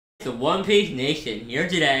The One Piece Nation here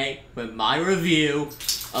today with my review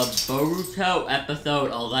of Boruto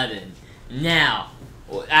episode 11. Now,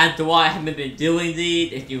 as to why I haven't been doing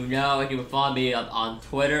these, if you can follow me on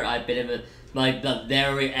Twitter, I've been in the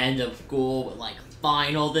very end of school with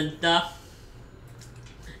finals and stuff.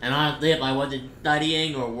 And honestly, if I wasn't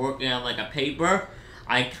studying or working on a paper,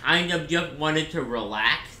 I kind of just wanted to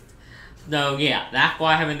relax. So yeah, that's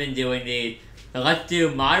why I haven't been doing these. So let's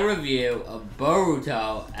do my review of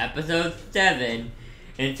Boruto episode 7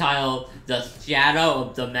 entitled The Shadow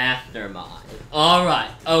of the Mastermind.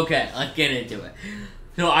 Alright, okay, let's get into it.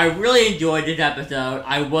 So I really enjoyed this episode.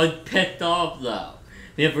 I was pissed off though.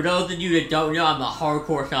 Because for those of you that don't know, I'm a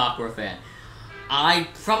hardcore Sakura fan. I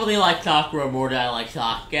probably like Sakura more than I like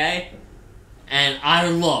Sasuke. And I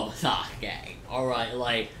love Sasuke.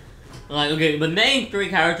 Alright, okay, the main three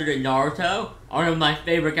characters in Naruto are one of my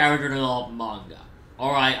favorite characters in all of manga.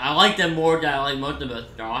 Alright, I like them more than I like most of the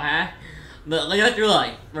Straw Hat. But let's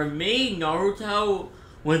be for me, Naruto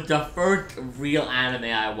was the first real anime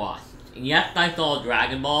I watched. And yes, I saw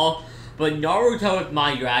Dragon Ball, but Naruto is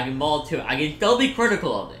my Dragon Ball too. I can still be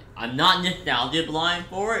critical of it. I'm not nostalgia blind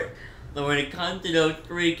for it. But when it comes to those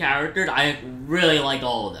three characters, I really like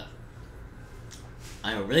all of them.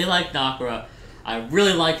 I really like Sakura, I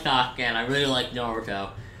really like Sasuke, and I really like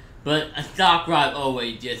Naruto. But Sakura I've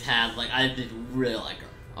always just had, I just really like her.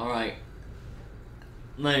 Alright.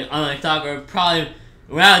 I like Sakura, probably,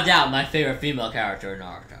 without a doubt, my favorite female character in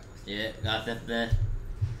Naruto. Yeah, that's this.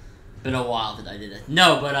 Been a while since I did this.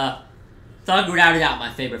 No, but, Sakura without a doubt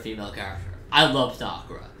my favorite female character. I love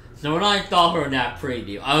Sakura. So when I saw her in that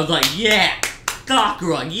preview, I was like, yeah!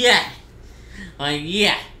 Sakura, yeah!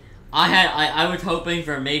 Yeah! I was hoping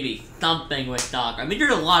for maybe something with Sakura. I mean,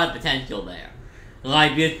 there's a lot of potential there.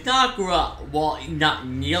 Because Sakura, while not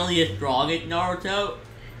nearly as strong as Naruto,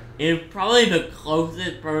 is probably the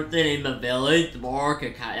closest person in the village,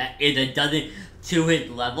 that doesn't to his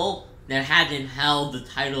level, that hasn't held the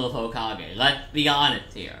title of Hokage. Let's be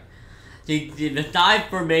honest here. Aside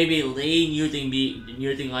for maybe Lee using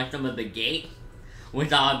some of the gates,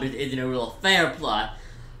 which obviously isn't a real fair plot,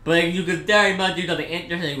 but you could very much do something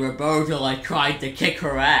interesting where Boruto tried to kick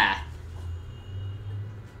her ass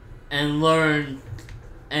and learn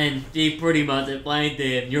and she pretty much explained to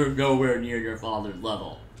him, you're nowhere near your father's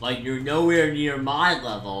level. You're nowhere near my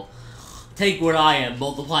level. Take what I am,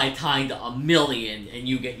 multiply it times 1,000,000 and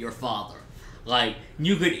you get your father.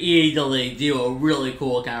 You could easily do a really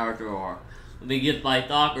cool character arc. Just by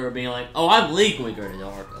Sakura being oh, I'm league weaker than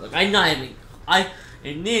Naruto. I'm not even,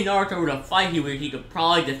 if me and Naruto were to fight, he could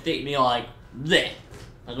probably defeat me this.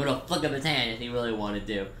 With a flick of his hand if he really wanted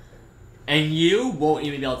to. And you won't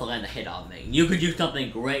even be able to land a hit on me. You could do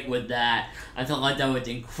something great with that. I felt like that was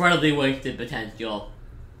incredibly wasted potential.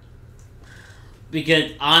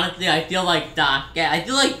 Because honestly, I feel like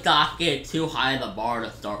Sasuke is too high of a bar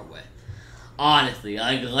to start with. Honestly,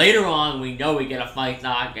 later on we know we get to fight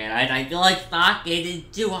Sasuke, and I feel like Sasuke is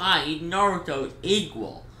too high. Naruto's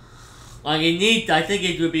equal. I think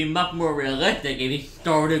it would be much more realistic if he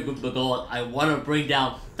started with the goal, I want to bring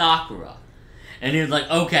down Sakura. And he was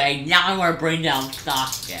okay, now I want to bring down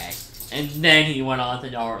Sasuke. And then he went on to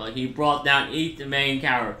Naruto. He brought down each main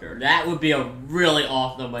character. That would be a really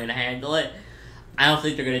awesome way to handle it. I don't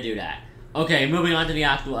think they're going to do that. Okay, moving on to the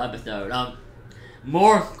actual episode.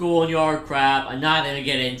 More schoolyard crap. I'm not going to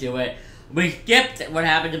get into it. We skipped what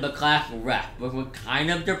happened to the class rep, which was kind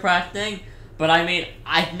of depressing. But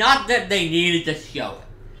not that they needed to show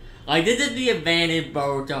it. This is the advantage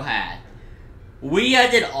Boruto had. We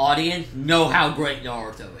as an audience know how great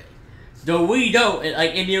Naruto is. So we don't,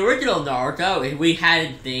 in the original Naruto, if we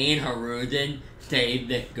hadn't seen Hiruzen save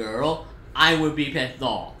this girl, I would be pissed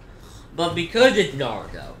off. But because it's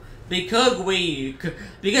Naruto, because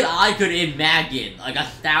I could imagine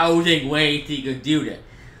 1,000 ways he could do this.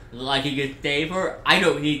 He could save her, I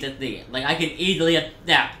don't need to see it. I can easily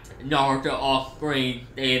accept Naruto off screen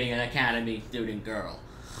dating an academy student girl.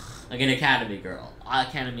 An academy girl.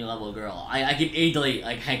 Academy level girl. I can easily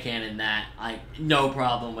headcanon that. No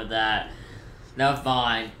problem with that. That was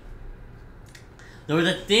fine. There was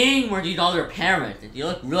a thing where she saw her parents and she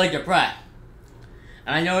looked really depressed.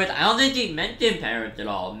 And I don't think she mentioned parents at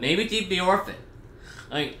all. Maybe she'd be orphaned.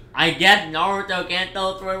 I guess Naruto can't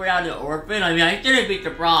tell a story without an orphan. I shouldn't be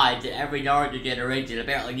surprised that every Naruto generation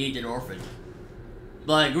apparently needs an orphan.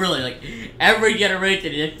 Really, every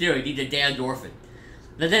generation in this series needs a damned orphan.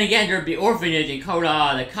 But then again, there'd be orphanage in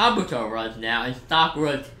Konoha that Kabuto runs now, in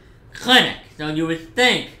Sakura's clinic. So you would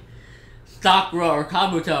think Sakura or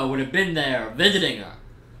Kabuto would have been there visiting her.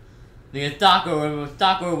 Because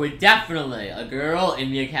Sakura was definitely a girl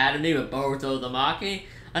in the academy with Boruto Uzumaki.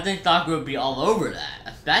 I think Sakura would be all over that,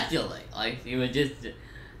 especially. Like, she would just,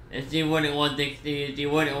 if she wouldn't want to, she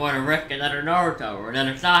wouldn't want to risk another Naruto or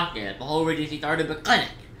another Sasuke. The whole reason she started the clinic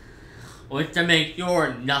was to make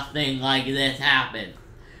sure nothing like this happened.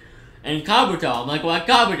 And Kabuto, I'm like, why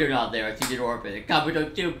Kabuto not there? She's an orphan. And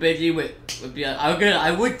Kabuto too busy with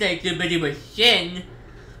I would say too busy with Shin,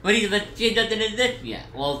 but Shin doesn't exist yet.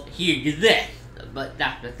 Well, he exists, but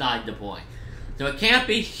that's beside the point. So it can't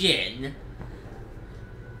be Shin.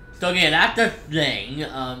 So yeah, that's the thing.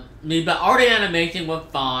 But art and animation was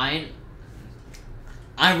fine.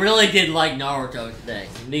 I really did like Naruto's thing,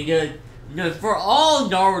 because for all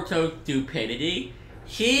Naruto's stupidity,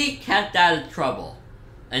 he kept out of trouble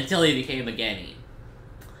until he became a genin.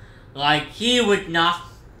 Like, he was not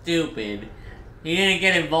stupid. He didn't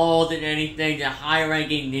get involved in anything that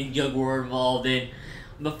high-ranking ninjas were involved in.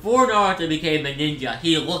 Before Naruto became a ninja,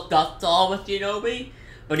 he looked up to all the shinobi,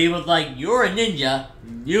 but he was like, you're a ninja,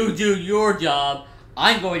 you do your job,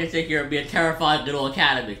 I'm going to sit here and be a terrified little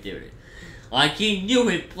academy student. Like, he knew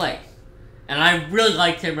his place. And I really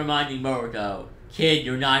liked him reminding Boruto, kid,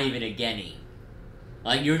 you're not even a genin.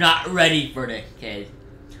 Like, you're not ready for this, kid.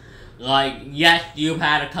 Like, yes, you've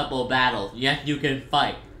had a couple of battles. Yes, you can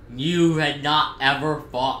fight. You had not ever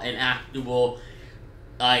fought an actual,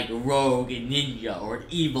 like, rogue ninja or an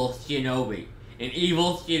evil shinobi. An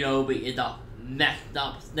evil shinobi is a messed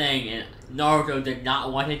up thing, and Naruto did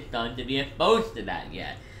not want his son to be exposed to that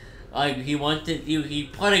yet. Like, he's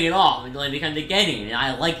putting it off until he becomes a genin, and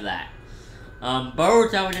I like that.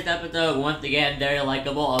 Boruto in this episode, once again, very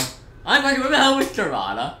likable. I'm like, where the hell was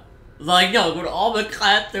Tirada? Like, no, when all the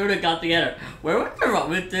class students got together, where was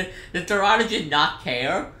Tirada? Did Tirada just not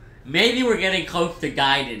care? Maybe we're getting close to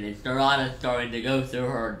Gaiden, and Tirada's starting to go through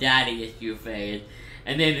her daddy issue phase.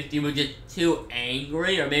 And maybe she was just too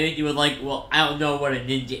angry, or maybe she was like, well, I don't know what a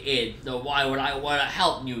ninja is, so why would I want to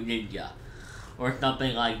help you, ninja? Or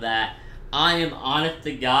something like that. I am, honest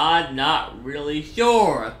to God, not really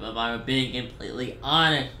sure if I'm being completely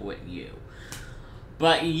honest with you.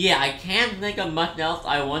 But yeah, I can't think of much else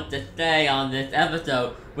I want to say on this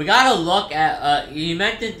episode. We gotta look at, you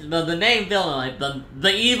mentioned the main villain, like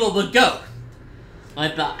the evil, the ghost.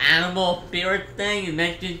 Like the animal spirit thing, you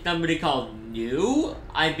mentioned somebody called New,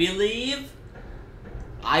 I believe?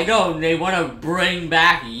 I don't, they want to bring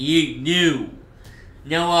back New.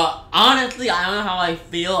 Now, honestly, I don't know how I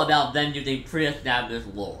feel about them using pre-established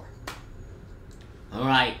lore.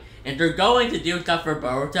 Alright, if they're going to do stuff for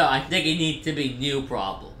Boruto, I think it needs to be new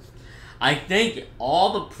problems. I think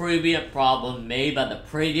all the previous problems made by the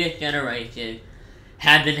previous generation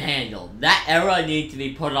have been handled. That era needs to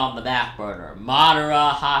be put on the back burner.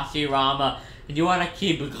 Madara, Hashirama, if you want to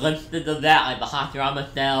keep glimpses of that, like the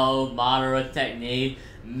Hashirama cells, Madara technique,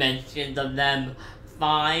 mentions of them,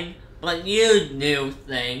 fine. But use new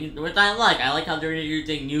things, which I like. I like how they're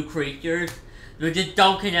using new creatures, but just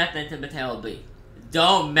don't connect them to the tail beast.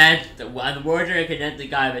 Don't mess when the words are connected to the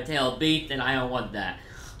guy with a tail beast, and I don't want that.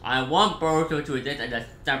 I want Boruto to exist as a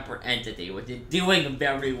separate entity, which is doing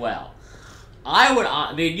very well.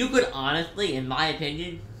 I mean, you could honestly, in my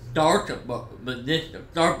opinion, start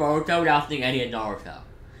Boruto without seeing any of Naruto.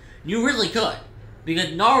 You really could. Because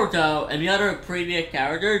Naruto and the other previous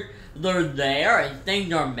characters, they're there and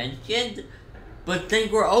things are mentioned, but things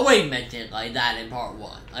were always mentioned like that in part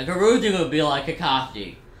 1. Like, Haruji would be like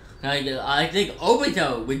Kakashi. Like, I think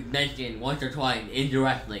Obito was mentioned once or twice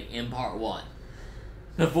indirectly in part 1.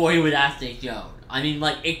 Before he was actually shown. I mean,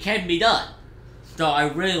 like, it can be done. So I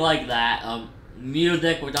really like that.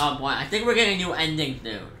 Music was on point. I think we're getting a new ending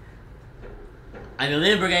soon. I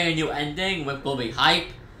believe we're getting a new ending, which will be hype.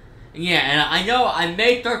 Yeah, and I know I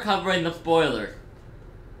may start covering the spoilers.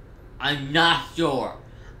 I'm not sure.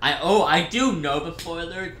 I do know the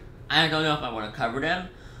spoilers. I don't know if I want to cover them.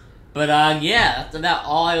 But yeah, that's about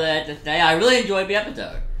all I had to say. I really enjoyed the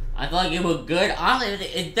episode. I thought like it was good. Honestly,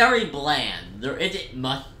 it's very bland. There isn't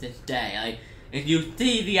much to say. Like, if you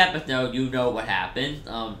see the episode, you know what happens.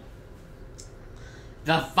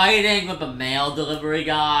 The fighting with the mail delivery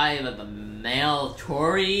guy, with the mail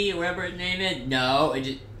Tori, whatever his name is, no, it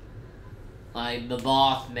just, like, the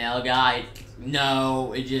boss mail guy,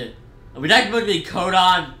 no, it just, we're not supposed to be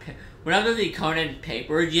Conan's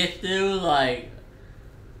paper jitsu, like,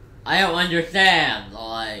 I don't understand,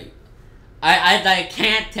 like, I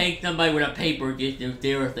can't take somebody with a paper jitsu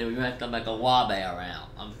seriously when you have something like a wabe around.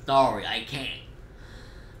 I'm sorry, I can't.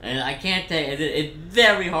 And I can't take it's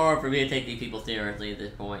very hard for me to take these people seriously at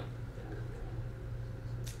this point.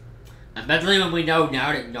 Especially when we know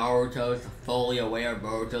now that Naruto's fully aware,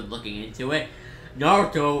 Boruto's looking into it.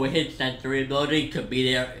 Naruto, with his sensory ability, could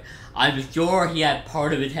be there. I'm sure he had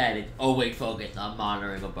part of his head is always focused on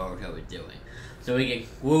monitoring what Boruto is doing. So he can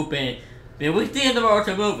swoop in. I mean, we see in the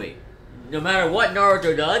Naruto movie, no matter what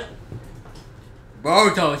Naruto does,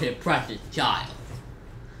 Boruto is his precious child.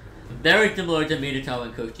 Very similar to Minato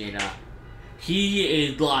and Kushina. He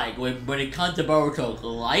is like, when it comes to Boruto's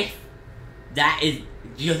life, that is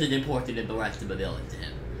just as important as the rest of the villains to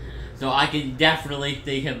him. So I can definitely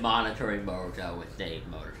see him monitoring Boruto with save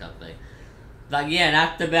mode or something. But yeah,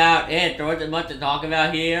 that's about it. There wasn't much to talk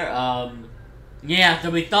about here. Yeah, so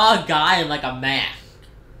we saw a guy in like a mask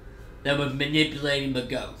that was manipulating the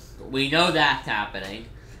ghost. We know that's happening.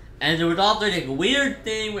 And there was also this weird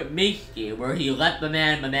thing with Mishki where he let the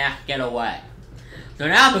man in the mask get away. So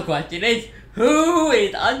now the question is, who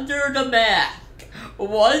is under the mask?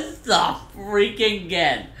 Once the freaking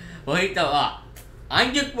again? Wait the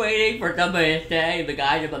I'm just waiting for somebody to say the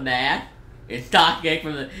guy in the mask is talking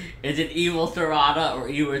from is it evil Sarada or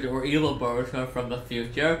evil Boruto from the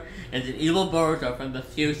future? Is it evil Boruto from the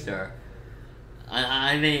future?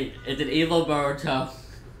 I mean, is it evil Boruto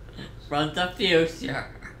from the future?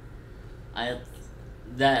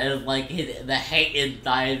 That is like the hate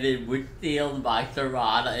inside it was sealed by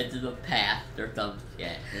Sarada into the past or some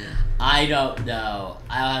shit. I don't know.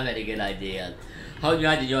 I don't have any good ideas. Hope you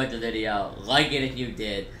guys enjoyed the video. Like it if you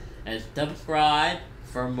did. And subscribe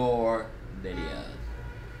for more videos.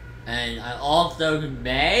 And I also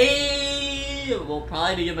will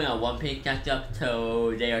probably be doing a One Piece catch up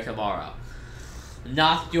today or tomorrow.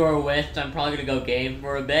 Not sure which. I'm probably gonna go game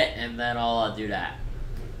for a bit and then I'll do that.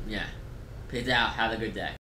 Yeah. Peace out. Have a good day.